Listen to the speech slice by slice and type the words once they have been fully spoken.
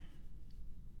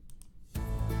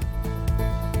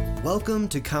Welcome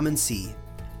to Come and See,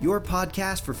 your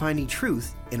podcast for finding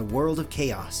truth in a world of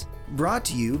chaos. Brought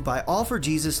to you by All for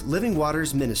Jesus Living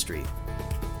Waters Ministry.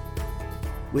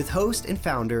 With host and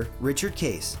founder Richard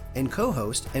Case and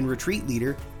co-host and retreat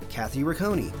leader Kathy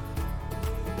Ricconi.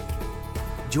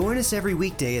 Join us every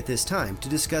weekday at this time to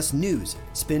discuss news,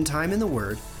 spend time in the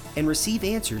Word, and receive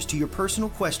answers to your personal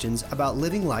questions about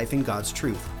living life in God's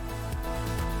truth.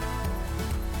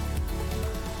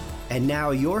 And now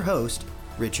your host,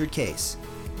 Richard Case.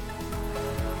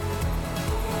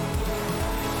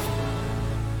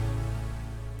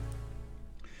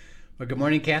 Well, good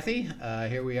morning, Kathy.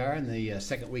 Here we are in the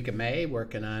second week of May,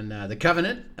 working on the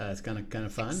covenant. It's kind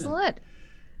of fun. Excellent.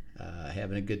 And,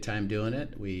 having a good time doing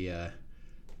it. We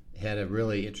had a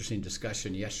really interesting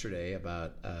discussion yesterday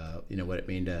about what it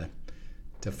means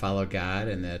to follow God,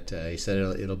 and that he said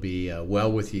it'll be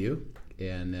well with you,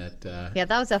 and that that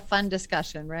was a fun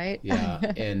discussion, right? Yeah,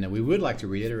 and we would like to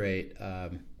reiterate,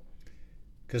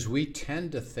 because we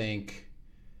tend to think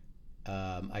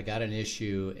I got an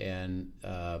issue and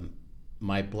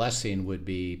my blessing would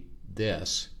be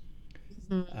this.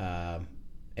 Mm-hmm.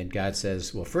 And God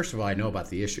says, well, first of all, I know about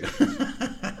the issue.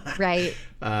 Right.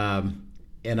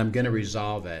 And I'm going to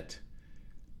resolve it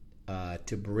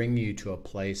to bring you to a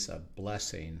place of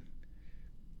blessing.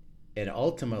 And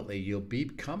ultimately, you'll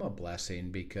become a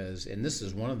blessing because, and this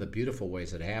is one of the beautiful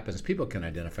ways that it happens, people can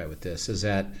identify with this, is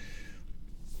that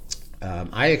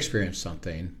I experienced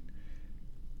something.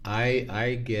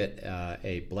 I get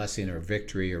a blessing or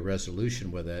victory or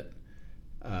resolution with it.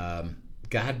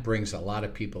 God brings a lot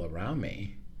of people around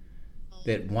me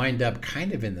that wind up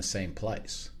kind of in the same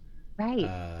place. Right.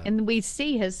 And we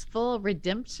see his full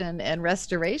redemption and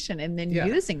restoration, and then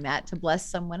using that to bless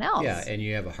someone else. Yeah, and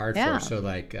you have a heart for it. So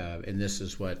and this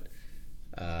is what,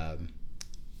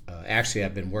 actually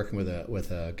I've been working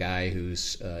with a guy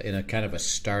who's in a kind of a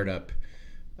startup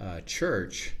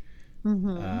church.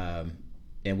 Mm-hmm.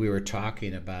 And we were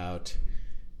talking about,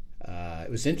 it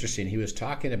was interesting, he was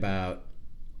talking about,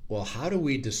 well, how do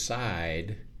we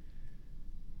decide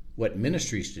what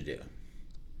ministries to do?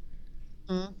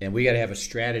 Mm-hmm. And we got to have a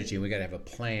strategy, and we got to have a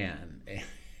plan.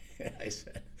 And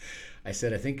I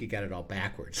said, I think you got it all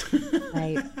backwards.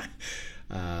 Right.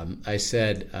 I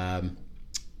said,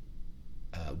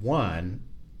 one,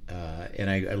 and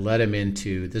I led him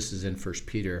into, this is in 1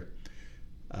 Peter,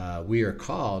 we are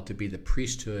called to be the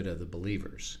priesthood of the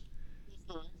believers.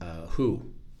 Who?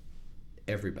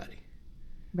 Everybody.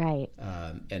 Right.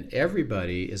 And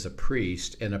everybody is a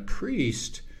priest, and a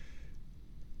priest,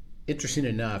 interesting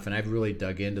enough, and I've really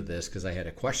dug into this because I had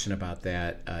a question about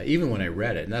that even when I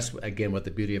read it, and that's again what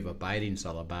the beauty of abiding is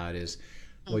all about is,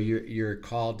 well, you're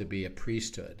called to be a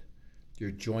priesthood.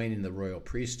 You're joining the royal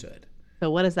priesthood. So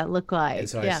what does that look like? And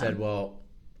so I said, well,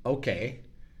 okay,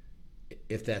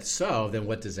 if that's so, then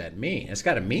what does that mean? It's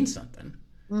got to mean something.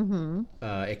 Mm-hmm.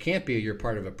 It can't be you're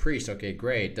part of a priest. Okay,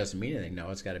 great. Doesn't mean anything.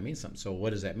 No, it's got to mean something. So what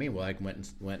does that mean? Well, I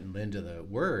went into the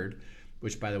Word,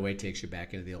 which, by the way, takes you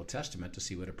back into the Old Testament to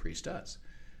see what a priest does.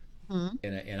 Mm-hmm.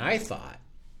 And I thought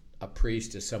a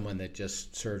priest is someone that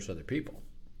just serves other people,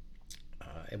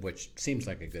 which seems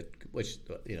like which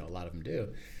a lot of them do.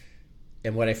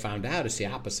 And what I found out is the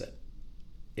opposite.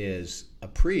 Is a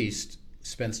priest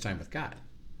spends time with God.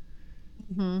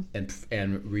 Mm-hmm.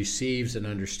 and receives and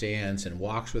understands and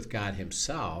walks with God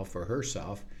himself or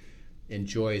herself,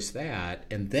 enjoys that,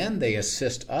 and then they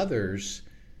assist others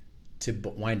to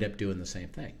wind up doing the same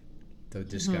thing, to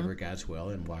discover God's will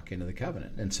and walk into the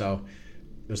covenant. And so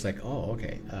it was like, oh,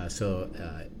 okay. So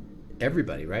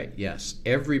everybody, right? Yes,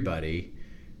 everybody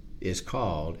is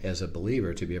called as a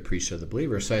believer to be a priest of the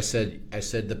believer. So I said,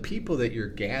 the people that you're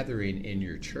gathering in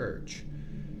your church,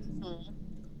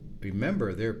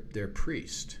 remember, they're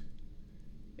priests,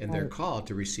 and they're called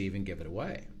to receive and give it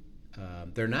away.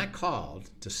 They're not called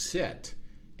to sit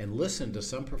and listen to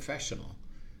some professional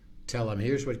tell them,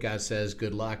 here's what God says,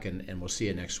 good luck, and we'll see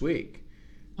you next week.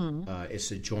 Mm-hmm. It's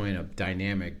to join a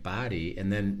dynamic body,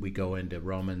 and then we go into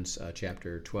Romans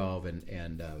chapter 12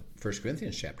 and 1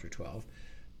 Corinthians chapter 12,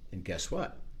 and guess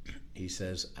what? He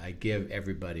says, I give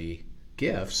everybody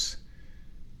gifts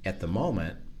at the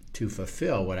moment to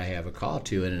fulfill what I have a call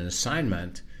to and an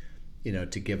assignment,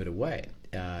 to give it away.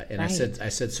 And right. I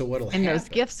said, so what'll happen? And those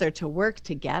gifts are to work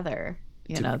together.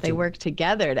 They work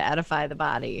together to edify the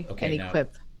body and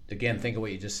equip. Now, again, think of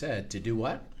what you just said. To do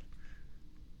what?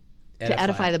 To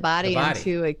edify the body and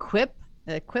to equip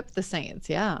the saints.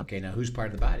 Yeah. Okay. Now, who's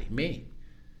part of the body? Me.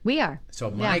 We are.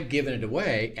 So my giving it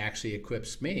away actually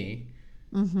equips me.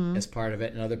 Mm-hmm. As part of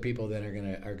it, and other people that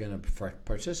are gonna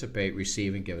participate,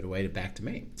 receive, and give it away back to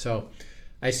me. So,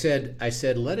 I said,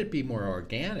 let it be more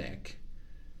organic,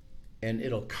 and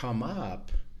it'll come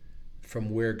up from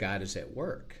where God is at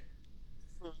work.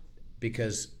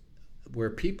 Because where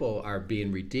people are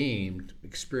being redeemed,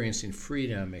 experiencing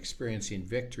freedom, experiencing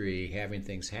victory, having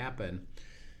things happen,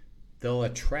 they'll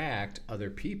attract other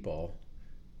people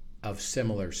of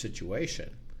similar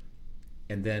situation.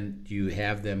 And then you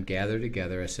have them gather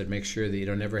together. I said, make sure that you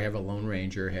don't ever have a lone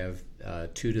ranger, have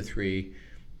 2 to 3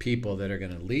 people that are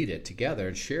going to lead it together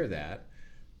and share that,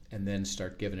 and then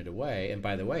start giving it away. And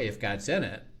by the way, if God's in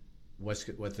it, what's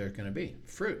there going to be?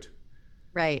 Fruit.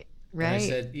 Right. Right. And I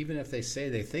said, even if they say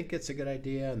they think it's a good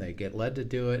idea and they get led to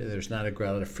do it, and there's not a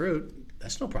granted of fruit,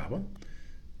 that's no problem.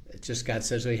 It's just God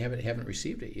says, well, you haven't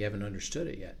received it. You haven't understood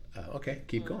it yet. Okay,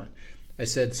 keep going. I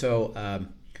said, so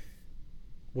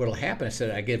what'll happen, I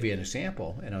said, I give you an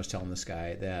example, and I was telling this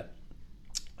guy that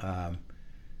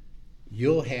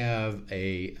you'll have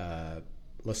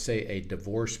let's say a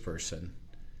divorced person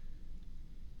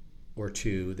or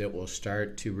two that will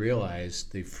start to realize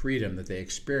the freedom that they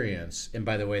experience. And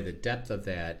by the way, the depth of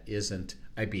that isn't,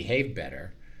 I behave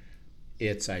better.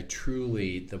 It's the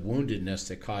woundedness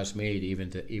that caused me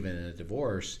to even in a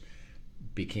divorce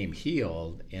became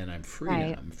healed, and I'm free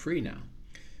now. I'm free now.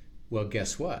 Well,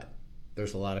 guess what?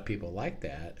 There's a lot of people like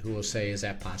that who will say, is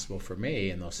that possible for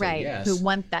me? And they'll say yes. Who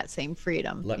want that same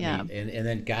freedom. And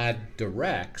then God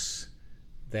directs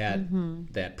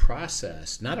that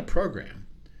process, not a program.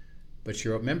 But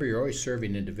remember, you're always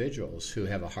serving individuals who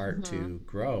have a heart to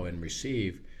grow and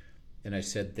receive. And I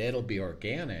said, that'll be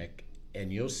organic.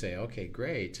 And you'll say, okay,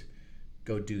 great,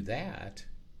 go do that.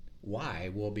 Why?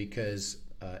 Well, because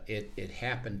it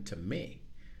happened to me.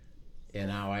 And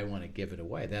now I want to give it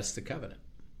away. That's the covenant.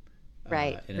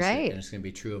 Right, and right. It's going to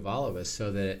be true of all of us.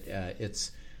 So that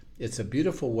it's a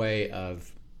beautiful way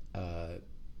of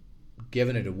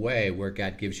giving it away where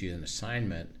God gives you an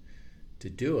assignment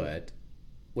to do it.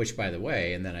 Which, by the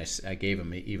way, and then I gave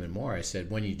them even more. I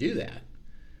said, when you do that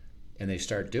and they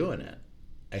start doing it,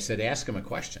 I said, ask them a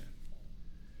question.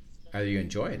 Are you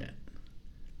enjoying it?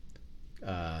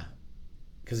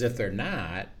 Because if they're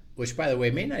not, which, by the way,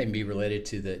 may not even be related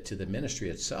to the ministry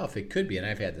itself. It could be, and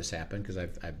I've had this happen because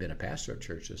I've been a pastor of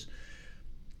churches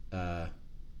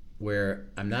where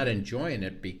I'm not enjoying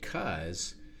it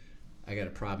because I got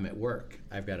a problem at work.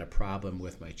 I've got a problem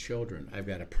with my children. I've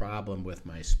got a problem with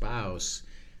my spouse.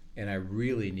 And I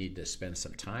really need to spend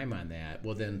some time on that.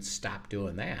 Well, then stop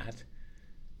doing that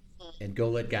and go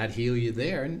let God heal you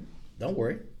there. And don't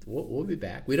worry, we'll be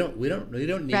back. We don't need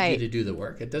you to do the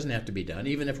work. It doesn't have to be done,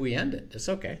 even if we end it. It's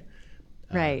okay.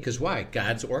 Right. Because why?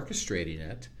 God's orchestrating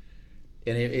it.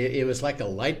 And it was like a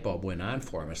light bulb went on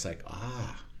for him. It's like,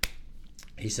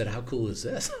 He said, how cool is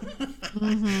this?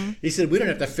 He said, we don't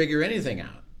have to figure anything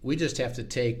out. We just have to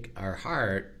take our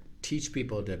heart, teach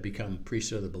people to become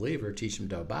priests of the believer, teach them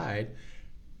to abide.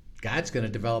 God's going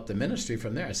to develop the ministry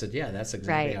from there. I said, yeah, that's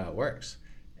exactly how it works.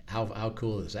 How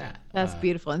cool is that? That's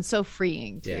beautiful and so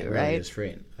freeing too, it right? Really is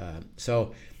freeing.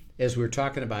 So as we were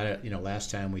talking about it, last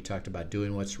time we talked about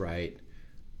doing what's right,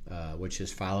 which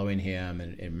is following Him.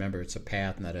 And remember, it's a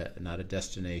path, not a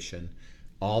destination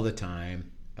all the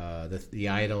time. The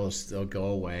idols, they'll go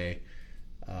away.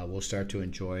 We'll start to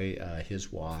enjoy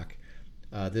His walk.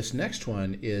 This next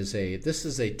one is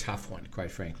a tough one,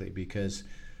 quite frankly, because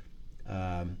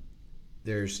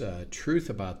there's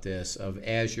truth about this of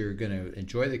as you're going to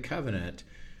enjoy the covenant,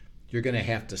 you're going to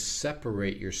have to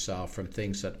separate yourself from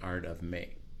things that aren't of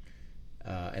me.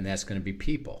 And that's going to be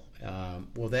people.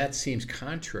 Well, that seems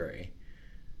contrary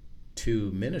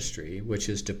to ministry, which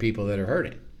is to people that are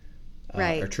hurting.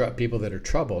 Or people that are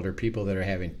troubled or people that are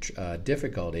having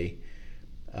difficulty.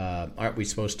 Aren't we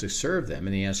supposed to serve them?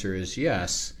 And the answer is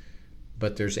yes,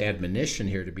 but there's admonition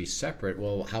here to be separate.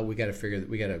 Well, how we got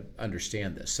to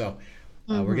understand this. So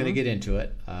we're going to get into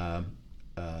it.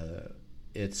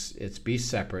 It's be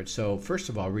separate. So first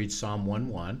of all, read Psalm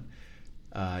 1:1.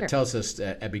 It tells us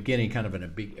a beginning, kind of a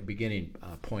beginning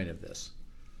point of this.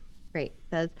 Great. It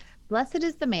says, blessed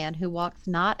is the man who walks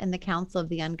not in the counsel of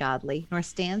the ungodly, nor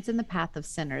stands in the path of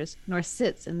sinners, nor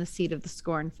sits in the seat of the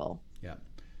scornful. Yeah.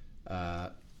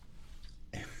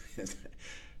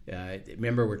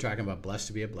 Remember, we're talking about blessed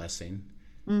to be a blessing.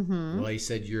 Well, he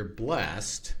said you're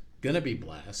blessed, gonna be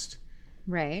blessed,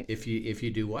 right? If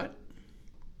you do what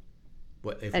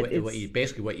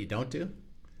you don't do.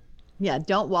 Yeah,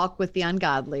 don't walk with the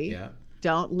ungodly. Yeah.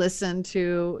 Don't listen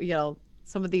to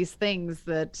some of these things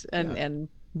that and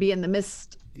be in the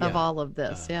midst of all of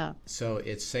this. So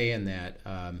it's saying that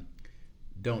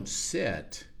don't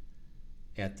sit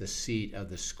at the seat of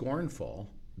the scornful,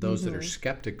 those that are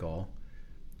skeptical,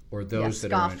 or those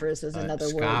that scoffers are is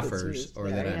another word that's scoffers, used or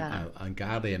there, that I'm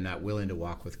ungodly, I'm not willing to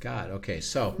walk with God. Okay,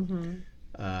 so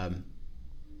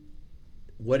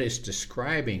what it's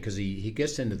describing, because he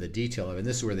gets into the detail of it, and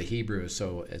this is where the Hebrew is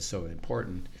so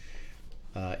important.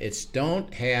 It's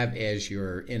don't have as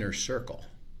your inner circle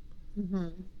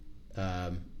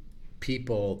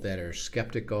people that are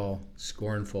skeptical,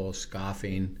 scornful,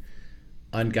 scoffing,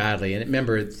 ungodly. And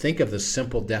remember, think of the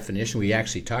simple definition. We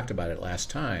actually talked about it last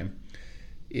time.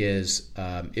 Is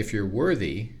if you're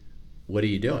worthy, what are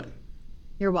you doing?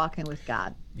 You're walking with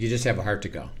God. You just have a heart to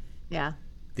go. Yeah.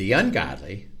 The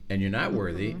ungodly, and you're not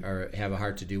worthy, or have a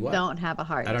heart to do what? Don't have a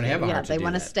heart. I don't have a heart to do that. They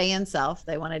want to stay in self.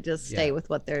 They want to just stay with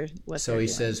what they're So he doing.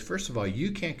 says, first of all,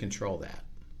 you can't control that.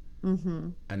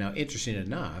 And now, interesting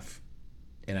enough,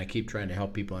 and I keep trying to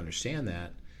help people understand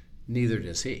that, neither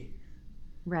does he.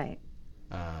 Right.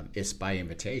 It's by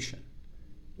invitation.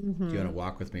 Do you want to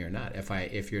walk with me or not?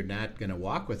 If you're not going to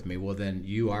walk with me, well, then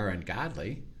you are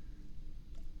ungodly.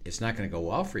 It's not going to go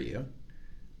well for you.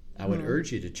 I would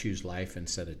urge you to choose life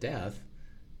instead of death.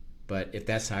 But if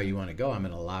that's how you want to go, I'm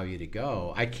going to allow you to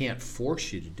go. I can't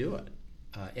force you to do it.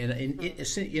 And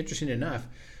it's interesting enough,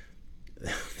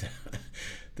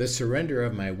 the surrender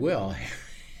of my will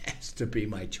has to be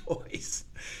my choice.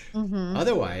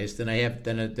 Otherwise,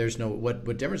 then there's no what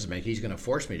difference does it make? He's going to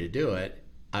force me to do it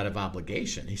out of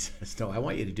obligation. He says, no, I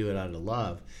want you to do it out of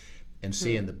love and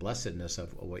seeing the blessedness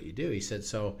of what you do. He said,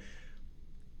 so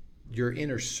your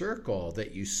inner circle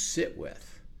that you sit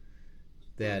with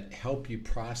that help you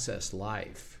process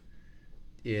life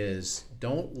is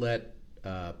don't let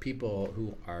people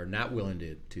who are not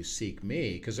willing to seek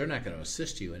me, because they're not going to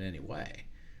assist you in any way.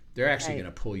 They're actually going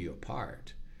to pull you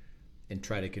apart and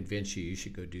try to convince you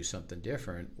should go do something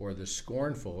different. Or the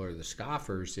scornful or the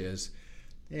scoffers is,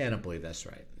 I don't believe that's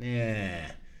right.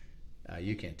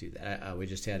 You can't do that. We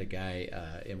just had a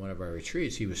guy in one of our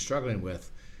retreats. He was struggling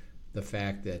with the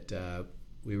fact that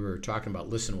we were talking about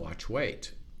listen, watch,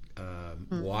 wait.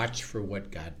 Watch for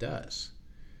what God does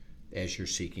as you're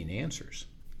seeking answers.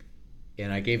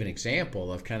 And I gave an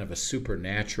example of kind of a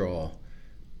supernatural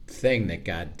thing that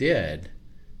God did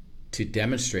to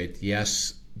demonstrate,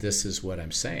 yes, this is what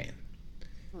I'm saying.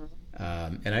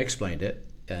 And I explained it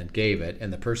and gave it,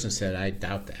 and the person said, I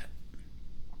doubt that.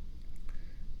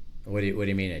 What do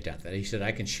you mean I doubt that? He said,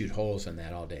 I can shoot holes in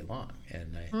that all day long.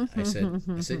 And I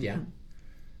said, yeah,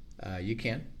 you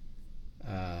can.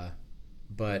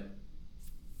 But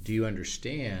do you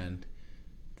understand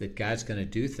that God's going to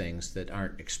do things that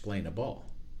aren't explainable?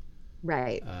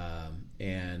 Right.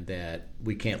 And that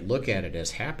we can't look at it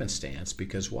as happenstance,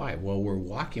 because why? Well, we're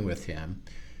walking with him,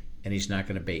 and he's not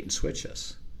going to bait and switch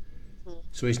us.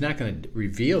 So he's not going to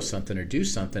reveal something or do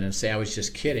something and say, I was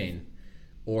just kidding,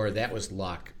 or that was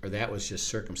luck, or that was just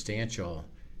circumstantial.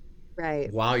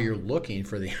 Right. While you're looking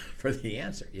for the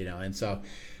answer, And so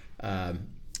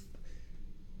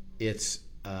it's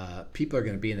people are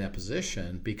going to be in that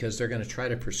position because they're going to try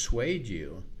to persuade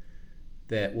you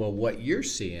that, well, what you're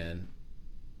seeing,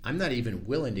 I'm not even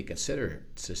willing to consider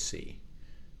to see,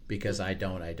 because I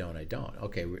don't.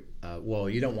 Okay, well,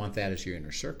 you don't want that as your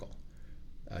inner circle.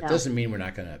 It doesn't mean we're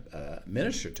not going to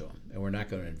minister to him, and we're not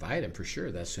going to invite him, for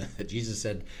sure. That's Jesus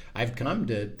said, I've come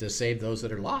to save those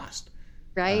that are lost.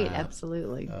 Right,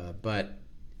 absolutely. But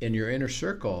in your inner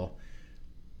circle,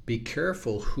 be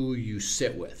careful who you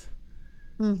sit with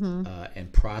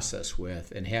and process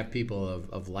with, and have people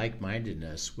of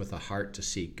like-mindedness with a heart to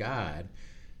seek God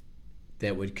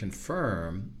that would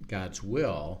confirm God's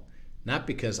will. Not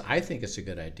because I think it's a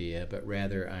good idea, but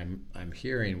rather I'm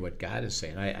hearing what God is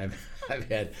saying. I've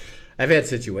had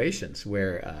situations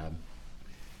where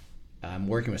I'm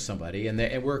working with somebody,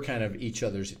 and we're kind of each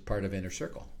other's part of inner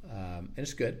circle, and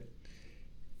it's good.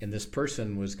 And this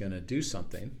person was going to do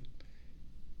something,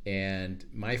 and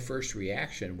my first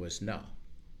reaction was no.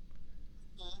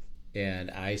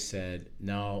 And I said,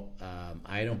 no,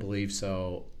 I don't believe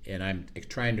so, and I'm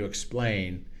trying to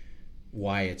explain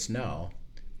why it's no.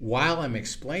 While I'm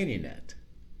explaining it,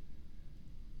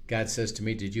 God says to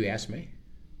me, did you ask me?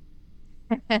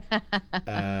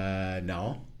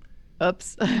 No.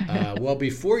 Oops. Well,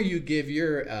 before you give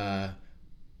your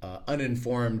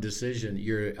uninformed decision,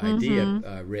 your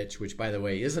idea, Rich, which, by the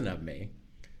way, isn't of me,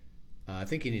 I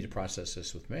think you need to process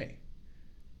this with me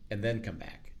and then come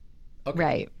back. Okay,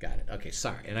 right. Got it. Okay,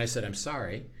 sorry. And I said, I'm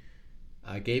sorry.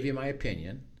 I gave you my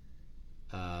opinion.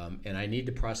 And I need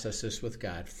to process this with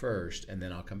God first, and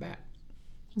then I'll come back.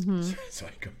 So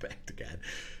I come back to God,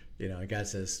 and God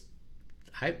says,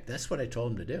 that's what I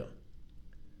told him to do.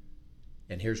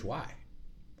 And here's why.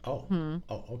 Oh,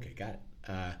 okay, got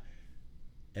it.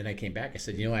 And I came back. I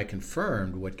said, I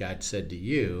confirmed what God said to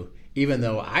you, even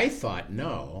though I thought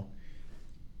no.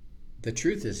 The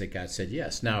truth is that God said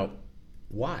yes. Now,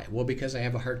 why? Well, because I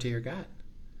have a heart to hear God.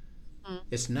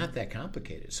 It's not that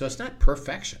complicated. So it's not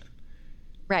perfection.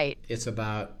 Right. It's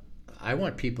about, I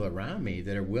want people around me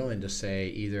that are willing to say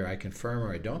either I confirm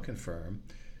or I don't confirm.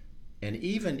 And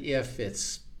even if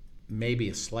it's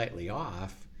maybe slightly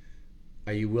off,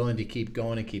 are you willing to keep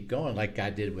going and keep going like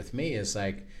God did with me? It's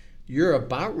like, you're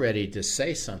about ready to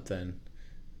say something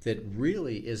that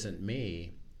really isn't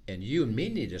me, and you and me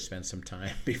need to spend some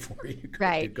time before you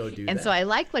go do that. And so I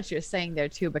like what you're saying there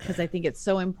too, because I think it's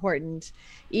so important,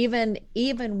 even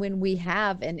when we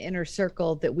have an inner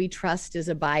circle that we trust is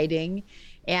abiding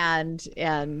and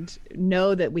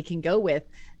know that we can go with,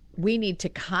 we need to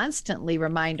constantly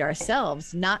remind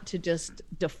ourselves not to just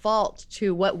default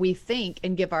to what we think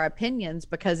and give our opinions,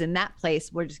 because in that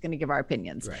place, we're just going to give our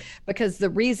opinions. Right. Because the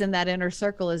reason that inner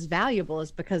circle is valuable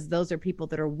is because those are people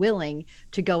that are willing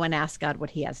to go and ask God what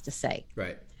he has to say.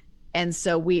 Right. And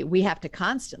so we have to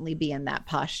constantly be in that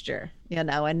posture,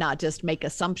 and not just make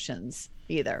assumptions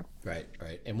either. Right.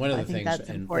 And one of the things,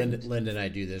 and Linda and I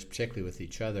do this particularly with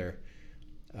each other,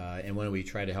 and when we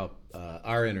try to help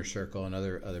our inner circle and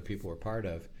other people we're part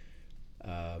of,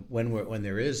 when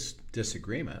there is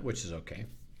disagreement, which is okay,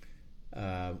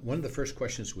 one of the first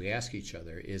questions we ask each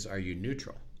other is, "Are you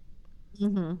neutral?"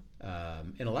 And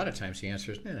a lot of times the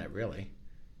answer is, "No, not really."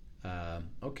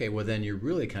 Okay, well then you're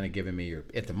really kind of giving me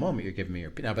at the moment you're giving me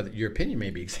your opinion, but your opinion may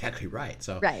be exactly right.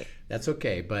 So that's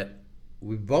okay. But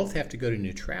we both have to go to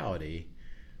neutrality.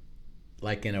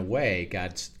 Like, in a way,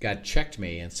 God checked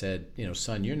me and said,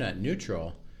 son, you're not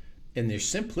neutral. And their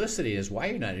simplicity is, why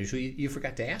you're not neutral? You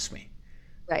forgot to ask me.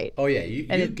 Right. Oh yeah,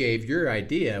 you gave your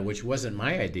idea, which wasn't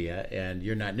my idea, and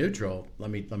you're not neutral.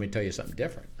 Let me tell you something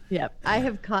different. Yeah, I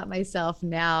have caught myself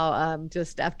now,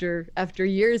 just after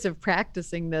years of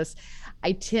practicing this,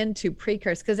 I tend to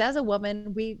precurse, because as a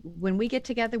woman, when we get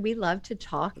together, we love to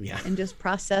talk and just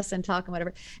process and talk and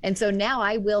whatever. And so now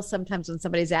I will sometimes, when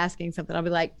somebody's asking something, I'll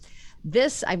be like,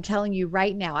 this, I'm telling you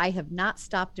right now, I have not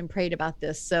stopped and prayed about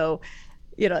this. So,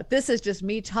 this is just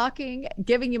me talking,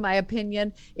 giving you my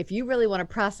opinion. If you really want to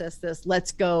process this,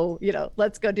 let's go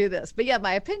do this. But yeah,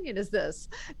 my opinion is this,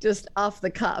 just off the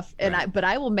cuff. And but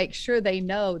I will make sure they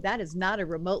know that is not a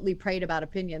remotely prayed about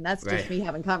opinion. That's just me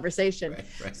having conversation.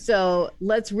 Right. So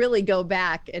let's really go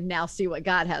back and now see what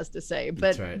God has to say.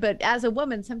 But as a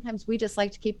woman, sometimes we just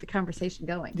like to keep the conversation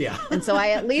going. Yeah. And so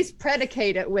I at least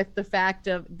predicate it with the fact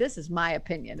of, this is my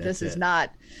opinion. This is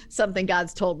not something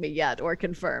God's told me yet or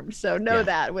confirmed. So know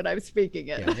that when I'm speaking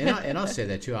it. Yeah, and I'll say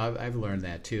that too. I've learned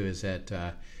that too, is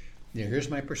that here's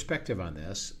my perspective on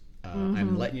this.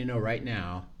 I'm letting you know right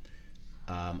now,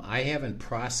 I haven't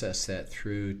processed that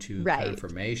through to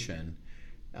confirmation,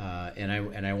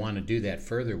 and I want to do that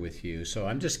further with you. So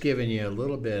I'm just giving you a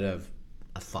little bit of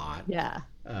a thought. Yeah.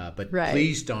 But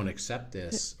please don't accept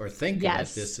this or think that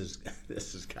this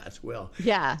is God's will.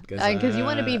 Yeah, because you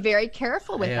want to be very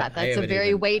careful with that. That's a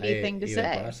very weighty thing to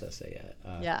say. Process it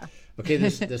yet. Okay,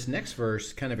 this next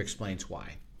verse kind of explains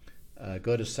why.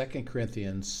 Go to 2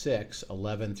 Corinthians 6,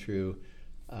 11 through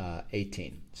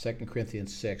 18. 2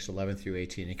 Corinthians 6, 11 through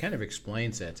 18. It kind of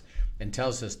explains it and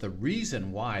tells us the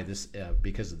reason why this,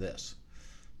 because of this.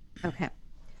 Okay.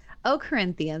 O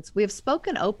Corinthians, we have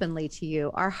spoken openly to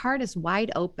you. Our heart is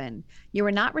wide open. You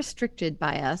are not restricted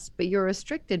by us, but you're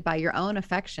restricted by your own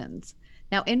affections.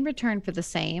 Now, in return for the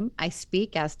same, I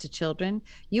speak as to children.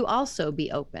 You also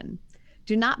be open.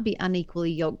 Do not be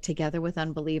unequally yoked together with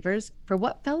unbelievers. For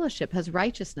what fellowship has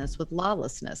righteousness with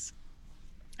lawlessness?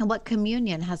 And what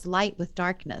communion has light with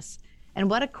darkness? And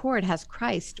what accord has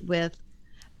Christ with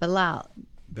Belial.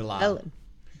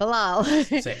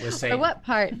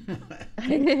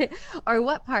 Or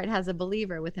what part has a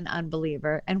believer with an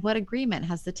unbeliever? And what agreement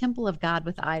has the temple of God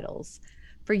with idols?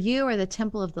 For you are the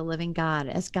temple of the living God.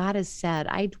 As God has said,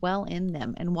 I dwell in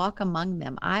them and walk among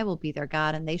them. I will be their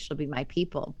God, and they shall be my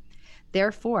people.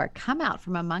 Therefore, come out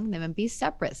from among them and be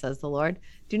separate, says the Lord.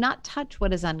 Do not touch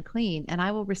what is unclean, and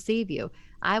I will receive you.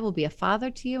 I will be a father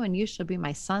to you, and you shall be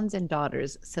my sons and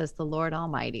daughters, says the Lord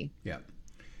Almighty. Yeah.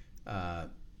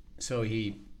 So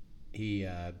he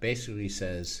basically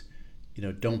says,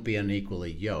 don't be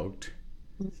unequally yoked.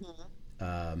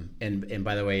 And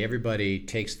by the way, everybody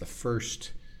takes the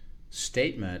first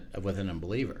statement with an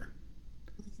unbeliever.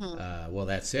 Well,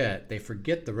 that's it. They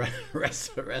forget the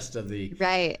rest of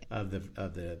the of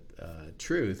the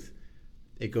truth.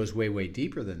 It goes way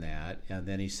deeper than that. And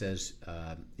then he says,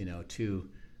 to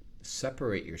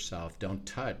separate yourself. Don't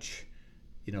touch,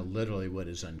 literally what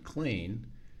is unclean.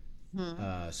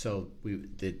 So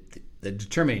the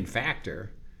determining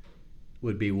factor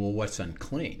would be, well, what's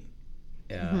unclean?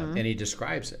 And he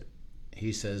describes it.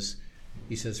 He says,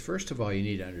 first of all, you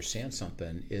need to understand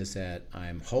something is that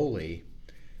I'm holy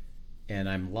and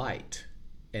I'm light.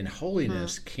 And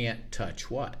holiness can't touch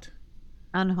what?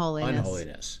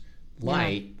 Unholiness.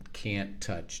 Light can't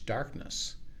touch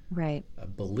darkness. Right.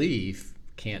 Belief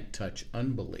can't touch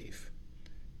unbelief.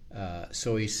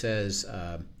 So he says,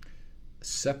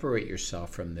 separate yourself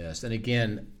from this. And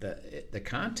again, the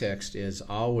context is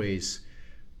always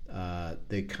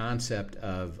the concept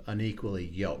of unequally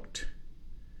yoked.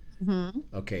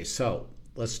 Okay, so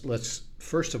let's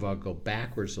first of all go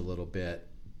backwards a little bit.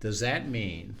 Does that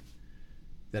mean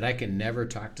that I can never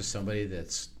talk to somebody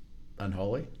that's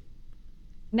unholy?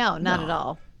 No, not at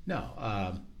all.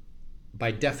 No.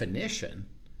 By definition,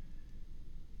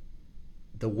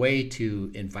 the way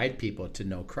to invite people to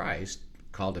know Christ,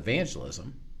 called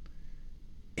evangelism,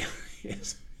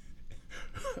 is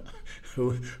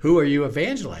who are you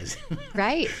evangelizing?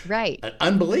 Right. An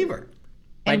unbeliever.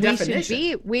 By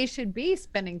definition. We should be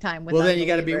spending time with. Well, then you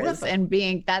got to be with them.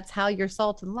 And that's how you're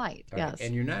salt and light. Right. Yes.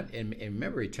 And you're not. And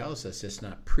remember, he tells us it's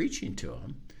not preaching to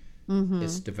them.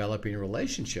 It's developing a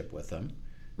relationship with them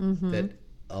that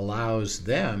allows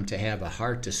them to have a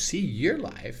heart to see your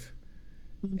life,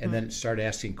 and then start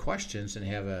asking questions and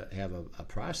have a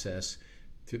process,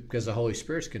 because the Holy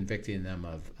Spirit's convicting them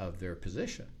of their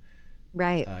position.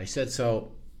 Right. He said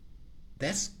so.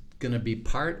 That's going to be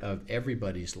part of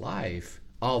everybody's life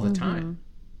all the time.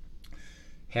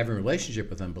 Having a relationship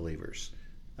with unbelievers,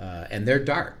 and they're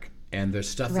dark, and there's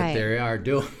stuff that they are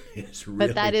doing is really.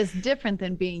 But that is different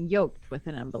than being yoked with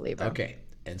an unbeliever. Okay,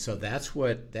 and so that's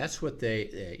what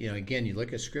they. Again, you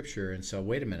look at Scripture, and so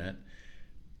wait a minute.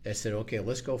 I said, okay,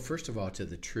 let's go first of all to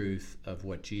the truth of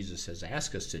what Jesus has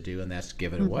asked us to do, and that's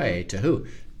give it away to who?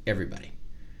 Everybody.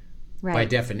 Right. By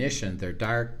definition, they're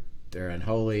dark, they're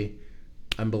unholy,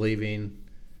 unbelieving.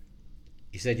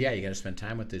 He said, yeah, you got to spend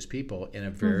time with these people in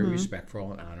a very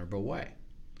respectful and honorable way.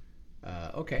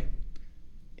 Okay.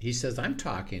 He says, I'm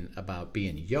talking about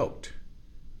being yoked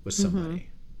with somebody.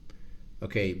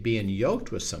 Okay, being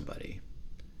yoked with somebody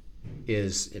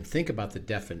is, and think about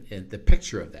the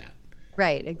picture of that.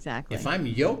 Right, exactly. If I'm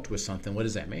yoked with something, what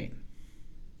does that mean?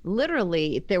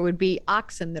 Literally, there would be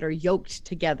oxen that are yoked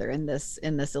together in this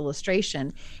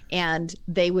illustration, and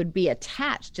they would be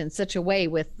attached in such a way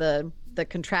with the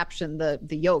contraption, the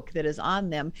yoke that is on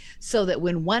them, so that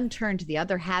when one turned, the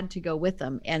other had to go with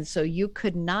them. And so you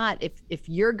could not, if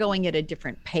you're going at a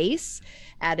different pace,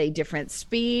 at a different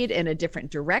speed, in a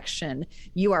different direction,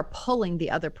 you are pulling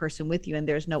the other person with you, and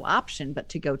there's no option but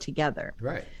to go together.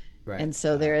 Right. And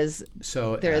so there is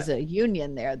a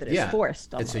union there that is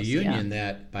forced almost. It's a union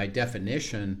that by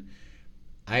definition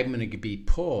I'm going to be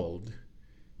pulled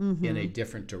in a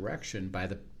different direction by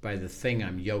the thing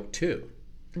I'm yoked to.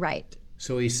 Right.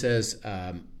 So he says,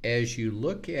 as you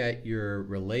look at your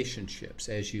relationships,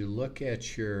 as you look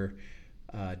at your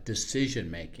decision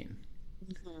making,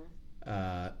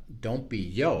 don't be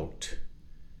yoked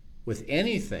with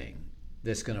anything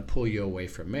that's going to pull you away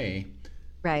from me.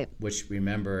 Right. Which,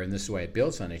 remember, and this is why it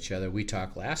builds on each other, we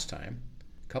talked last time,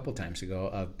 a couple times ago,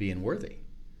 of being worthy.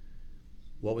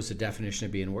 What was the definition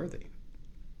of being worthy?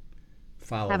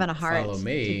 Having a heart follow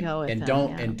me, to go with and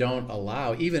them, don't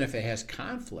allow, even if it has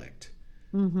conflict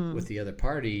with the other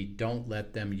party, don't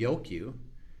let them yoke you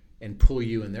and pull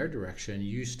you in their direction.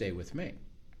 You stay with me.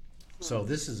 So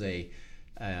this is a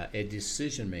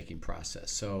decision-making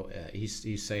process. So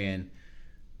he's saying,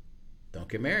 don't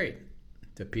get married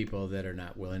to people that are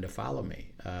not willing to follow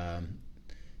me.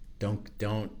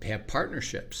 Don't have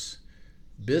partnerships,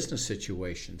 business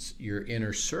situations, your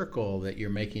inner circle that you're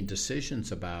making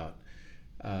decisions about.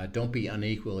 Don't be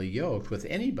unequally yoked with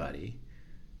anybody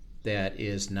that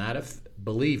is not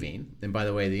believing. And by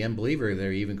the way, the unbeliever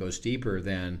there even goes deeper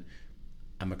than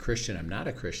I'm a Christian, I'm not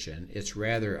a Christian. It's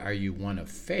rather, are you one of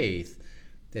faith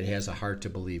that has a heart to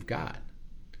believe God?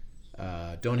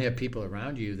 Don't have people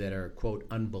around you that are, quote,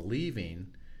 unbelieving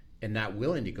and not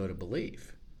willing to go to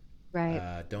belief.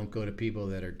 Right. Don't go to people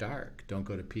that are dark. Don't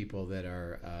go to people that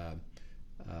are,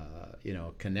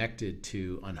 connected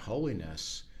to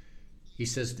unholiness. He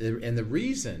says, and the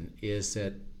reason is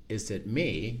that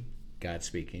me, God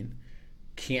speaking,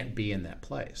 can't be in that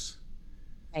place.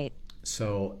 Right.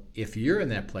 So if you're in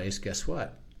that place, guess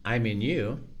what? I'm in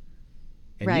you.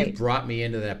 And right. you brought me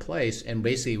into that place, and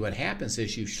basically what happens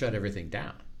is you shut everything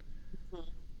down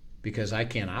because I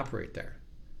can't operate there.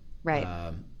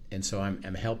 Right. And so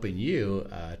I'm helping you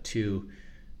to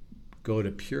go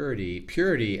to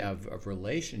purity of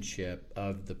relationship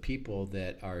of the people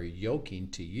that are yoking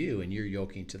to you, and you're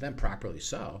yoking to them, properly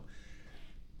so.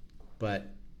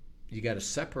 but you got to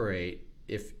separate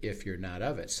if you're not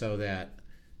of it, so that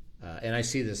and I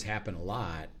see this happen a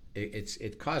lot.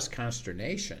 It caused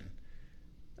consternation,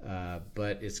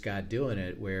 but it's God doing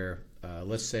it. Where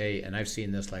let's say, and I've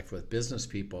seen this like with business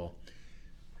people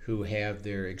who have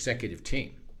their executive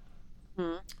team,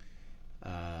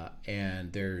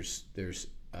 and there's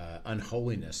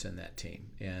unholiness in that team,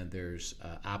 and there's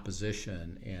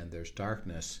opposition, and there's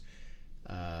darkness,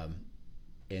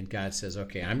 and God says,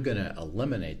 okay, I'm going to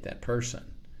eliminate that person,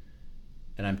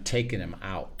 and I'm taking him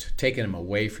out, taking him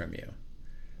away from you.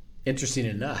 Interesting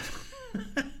enough,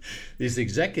 these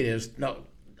executives, no,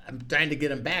 I'm trying to get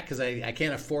them back because I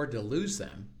can't afford to lose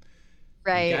them.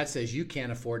 Right. And God says you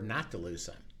can't afford not to lose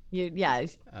them.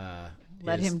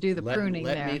 Let him do the pruning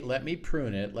there. Let me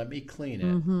prune it. Let me clean it.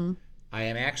 Mm-hmm. I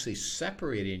am actually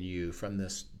separating you from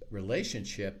this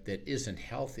relationship that isn't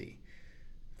healthy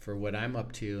for what I'm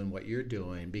up to and what you're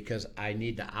doing, because I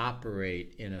need to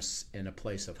operate in a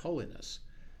place of holiness.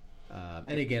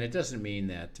 And again, it doesn't mean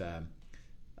that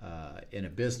in a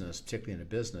business, particularly in a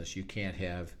business, you can't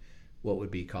have what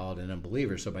would be called an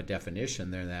unbeliever. So by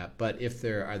definition, they're that. But if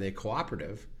are they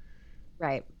cooperative?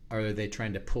 Right. Or are they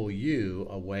trying to pull you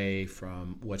away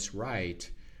from what's right?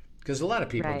 Because a lot of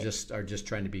people just are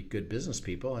trying to be good business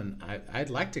people, and I'd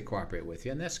like to cooperate with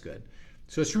you, and that's good.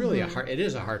 So it's really it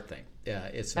is a heart thing.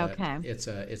 It's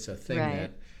a thing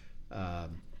that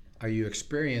are you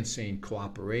experiencing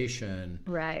cooperation,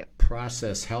 right?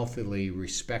 Process healthily,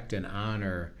 respect and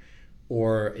honor,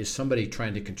 or is somebody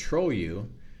trying to control you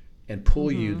and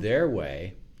pull you their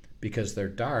way because they're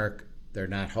dark, they're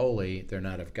not holy, they're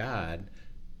not of God?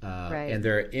 And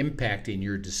they're impacting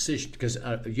your decision, because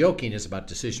yoking is about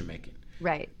decision making.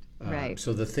 Right.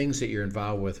 So the things that you're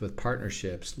involved with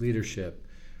partnerships, leadership,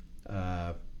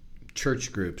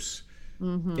 church groups,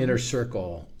 inner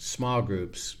circle, small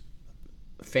groups,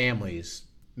 families,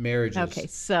 marriages. Okay,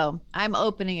 so I'm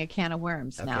opening a can of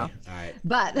worms now. All right.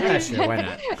 But yeah, sure, why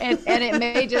not? and it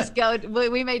may just go.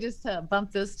 We may just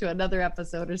bump this to another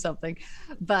episode or something.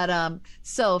 But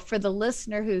so for the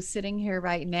listener who's sitting here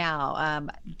right now,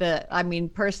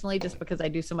 personally, just because I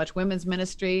do so much women's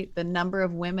ministry, the number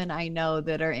of women I know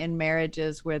that are in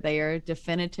marriages where they are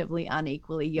definitively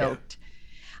unequally yoked.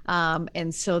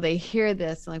 And so they hear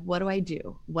this like, what do I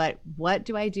do? What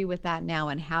do I do with that now?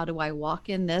 And how do I walk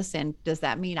in this? And does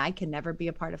that mean I can never be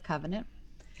a part of covenant?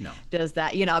 No. Does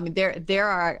that, there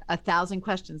are 1,000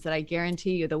 questions that I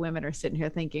guarantee you the women are sitting here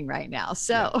thinking right now.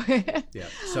 So,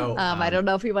 So I don't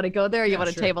know if you want to go there or you want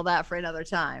to sure. table that for another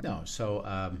time. No. So,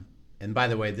 and by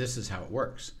the way, this is how it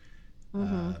works,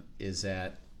 is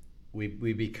that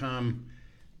we become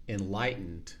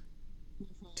enlightened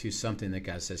to something that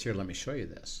God says, here, let me show you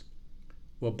this.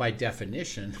 Well, by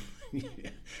definition,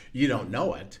 you don't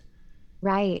know it.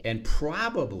 Right. And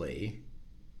probably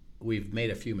we've made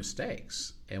a few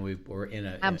mistakes, and we're in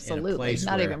a place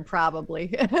not where, even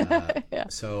probably.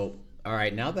 So, all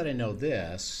right, now that I know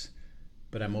this,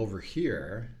 but I'm over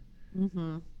here,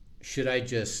 should I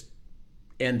just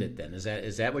end it then?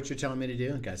 Is that what you're telling me to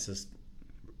do? And God says,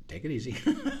 take it easy.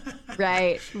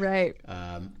 Right.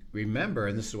 Remember,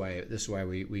 and this is why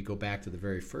we go back to the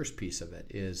very first piece of it,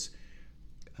 is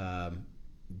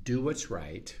do what's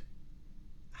right.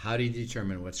 How do you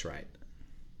determine what's right?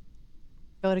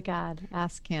 Go to God.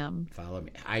 Ask him. Follow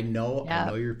me. I know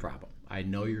your problem. I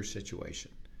know your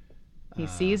situation. He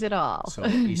sees it all. So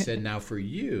he said, now for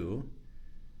you,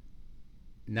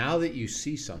 now that you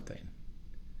see something,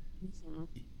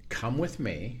 come with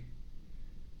me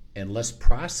and let's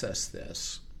process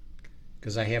this,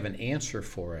 because I have an answer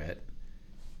for it.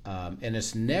 And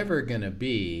it's never going to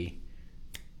be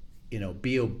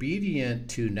obedient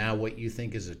to now what you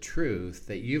think is a truth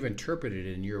that you've interpreted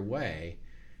in your way.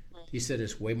 He said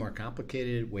it's way more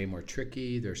complicated, way more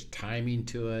tricky. There's timing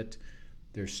to it.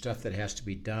 There's stuff that has to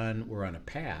be done. We're on a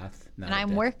path. And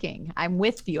I'm working. I'm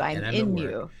with you. I'm in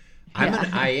you.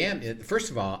 I am. First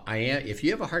of all, I am. If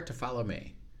you have a heart to follow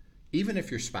me, even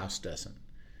if your spouse doesn't,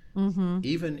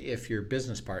 even if your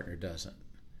business partner doesn't,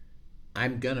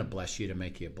 I'm going to bless you to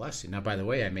make you a blessing. Now, by the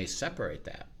way, I may separate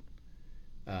that.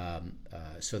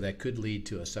 So that could lead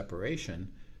to a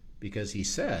separation, because he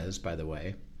says, by the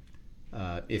way,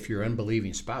 if your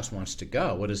unbelieving spouse wants to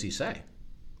go, what does he say?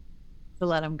 To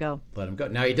let him go. Let him go.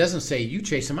 Now, he doesn't say you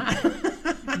chase him out.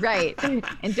 Right.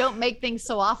 And don't make things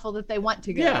so awful that they want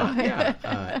to go.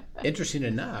 Yeah. Interesting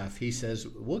enough, he says,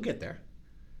 we'll get there.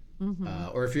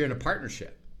 Or if you're in a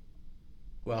partnership,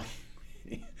 well,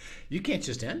 you can't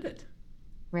just end it.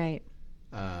 Right.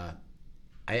 I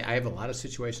have a lot of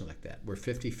situations like that. We're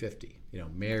 50-50,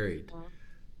 married.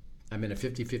 I'm in a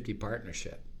 50-50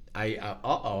 partnership.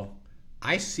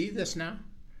 I see this now.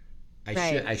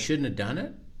 I shouldn't have done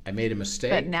it. I made a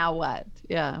mistake. But now what?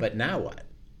 Yeah. But now what?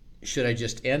 Should I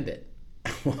just end it?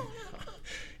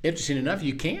 Interesting enough,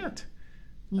 you can't.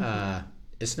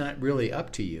 It's not really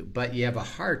up to you, but you have a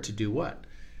heart to do what?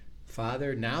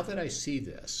 Father, now that I see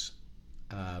this,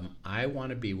 I want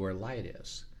to be where light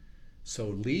is. So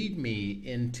lead me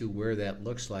into where that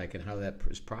looks like and how that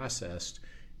is processed,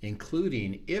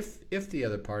 including if the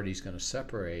other party is going to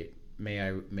separate, may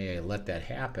I let that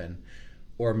happen?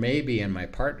 Or maybe in my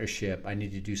partnership, I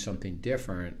need to do something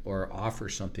different or offer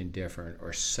something different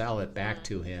or sell it back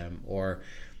to him or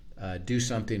do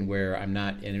something where I'm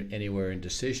not anywhere in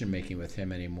decision making with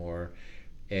him anymore,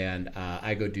 and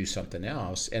I go do something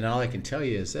else. And all I can tell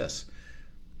you is this: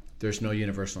 there's no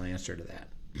universal answer to that.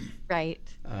 Right.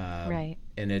 Right.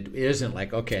 And it isn't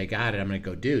like, okay, I got it, I'm going to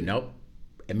go do. Nope.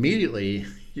 Immediately,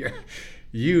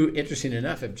 you, interesting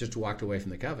enough, have just walked away from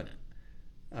the covenant.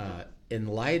 In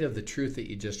light of the truth that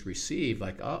you just received,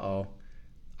 like,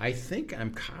 I think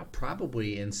I'm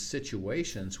probably in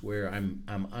situations where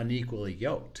I'm unequally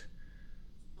yoked.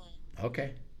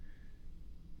 Okay,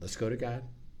 let's go to God.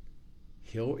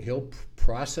 He'll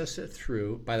process it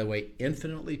through. By the way,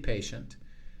 infinitely patient.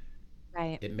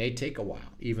 Right. It may take a while.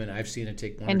 Even I've seen it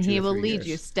take 1 or 2 and or 3 he years. will lead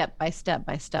you step by step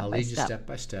by step I'll by lead you step. step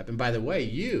by step. And by the way,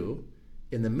 you,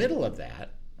 in the middle of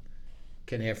that,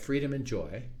 can have freedom and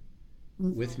joy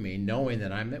with me, knowing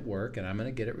that I'm at work and I'm going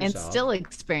to get it resolved. And still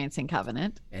experiencing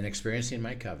covenant. And experiencing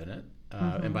my covenant.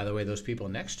 And by the way, those people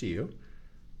next to you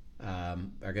are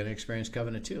going to experience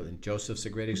covenant too. And Joseph's a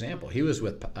great example. He was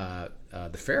with the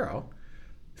Pharaoh.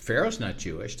 Pharaoh's not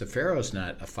Jewish. The Pharaoh's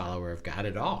not a follower of God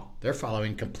at all. They're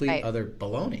following complete other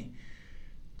baloney.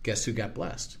 Guess who got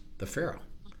blessed? The Pharaoh.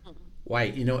 Why?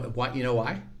 You know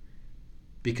why?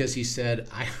 Because he said,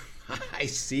 I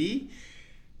see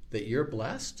that you're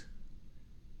blessed.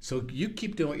 So you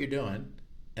keep doing what you're doing,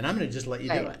 and I'm going to just let you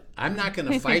do it. I'm not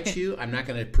going to fight you. I'm not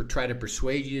going to try to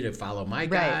persuade you to follow my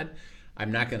God.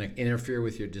 I'm not going to interfere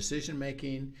with your decision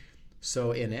making.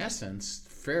 So in essence,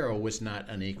 Pharaoh was not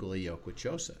unequally yoked with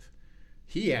Joseph.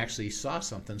 He actually saw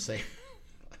something, say,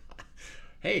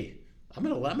 "Hey,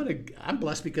 I'm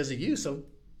blessed because of you. So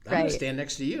I'm going to stand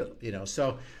next to you." You know,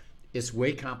 so it's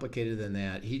way complicated than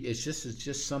that. It's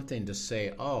just something to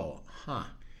say,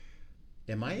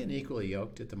 am I unequally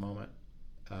yoked at the moment?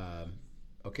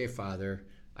 Okay, Father,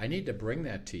 I need to bring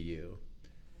that to you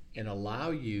and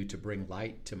allow you to bring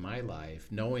light to my life,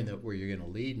 knowing that where you're going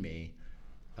to lead me,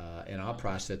 and I'll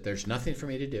process it. There's nothing for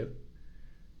me to do,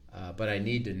 but I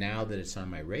need to, now that it's on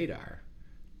my radar,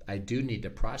 I do need to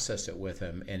process it with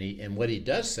him. And what he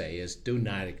does say is, do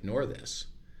not ignore this.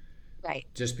 Right.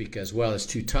 Just because, well, it's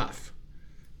too tough.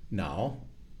 No.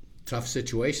 Tough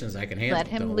situations I can handle. Let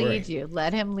him lead you.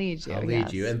 Let him lead you. I'll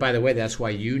lead you. And by the way, that's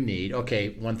why you need,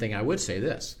 one thing I would say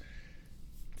this,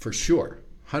 for sure,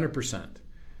 100%.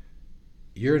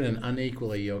 You're in an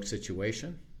unequally yoked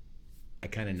situation. I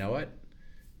kind of know it.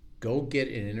 Go get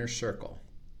an inner circle.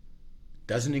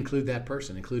 Doesn't include that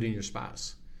person, including your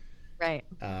spouse. Right.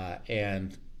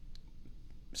 And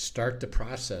start the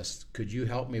process. Could you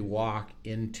help me walk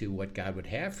into what God would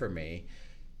have for me?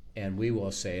 And we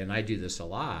will say, and I do this a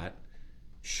lot,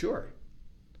 sure.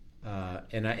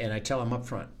 And I tell them up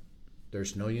front,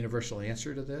 there's no universal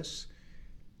answer to this.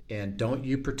 And don't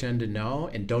you pretend to know,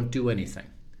 and don't do anything.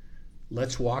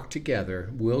 Let's walk together.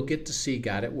 We'll get to see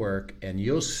God at work, and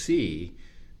you'll see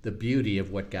the beauty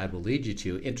of what God will lead you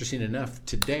to. Interesting enough,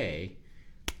 today,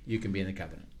 you can be in the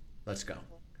covenant. Let's go.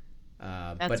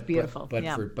 That's beautiful.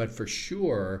 But for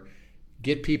sure,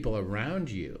 get people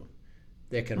around you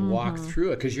that can walk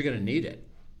through it, because you're going to need it.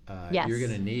 You're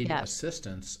going to need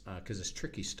assistance because it's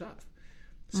tricky stuff.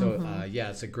 So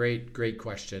it's a great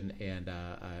question. And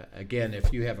again,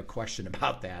 if you have a question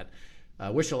about that,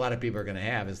 which a lot of people are going to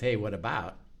have, is, hey, what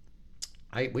about?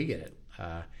 We get it.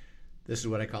 This is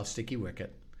what I call sticky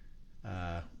wicket.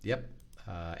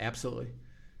 Absolutely.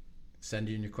 Send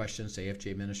in your questions to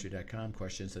afjministry.com,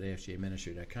 questions at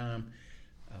afjministry.com.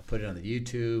 Put it on the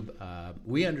YouTube.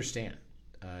 We understand.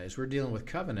 As we're dealing with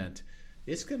covenant,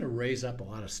 it's going to raise up a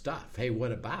lot of stuff. Hey,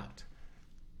 what about?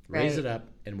 Raise it up,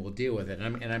 and we'll deal with it.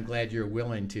 And I'm glad you're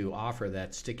willing to offer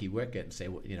that sticky wicket and say,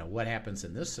 what happens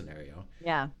in this scenario?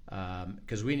 Yeah.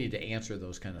 Because we need to answer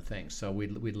those kind of things. So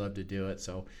we'd love to do it.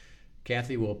 So,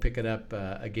 Kathy, we'll pick it up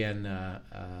again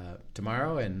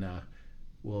tomorrow, and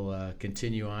we'll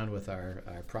continue on with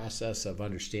our process of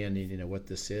understanding, what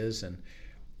this is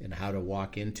and how to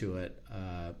walk into it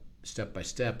step by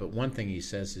step. But one thing he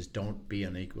says is, don't be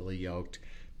unequally yoked,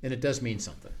 and it does mean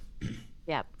something.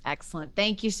 Yep. Excellent.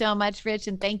 Thank you so much, Rich.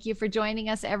 And thank you for joining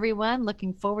us, everyone.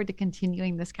 Looking forward to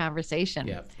continuing this conversation.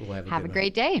 Yep. We'll have a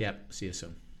great day. Yep. See you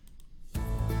soon.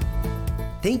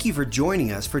 Thank you for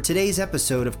joining us for today's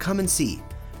episode of Come and See,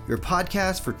 your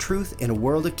podcast for truth in a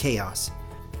world of chaos.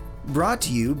 Brought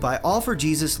to you by All for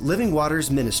Jesus Living Waters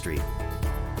Ministry.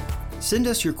 Send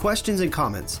us your questions and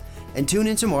comments, and tune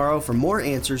in tomorrow for more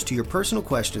answers to your personal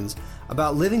questions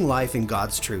about living life in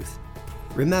God's truth.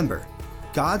 Remember,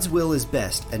 God's will is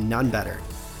best and none better.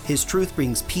 His truth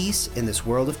brings peace in this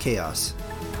world of chaos.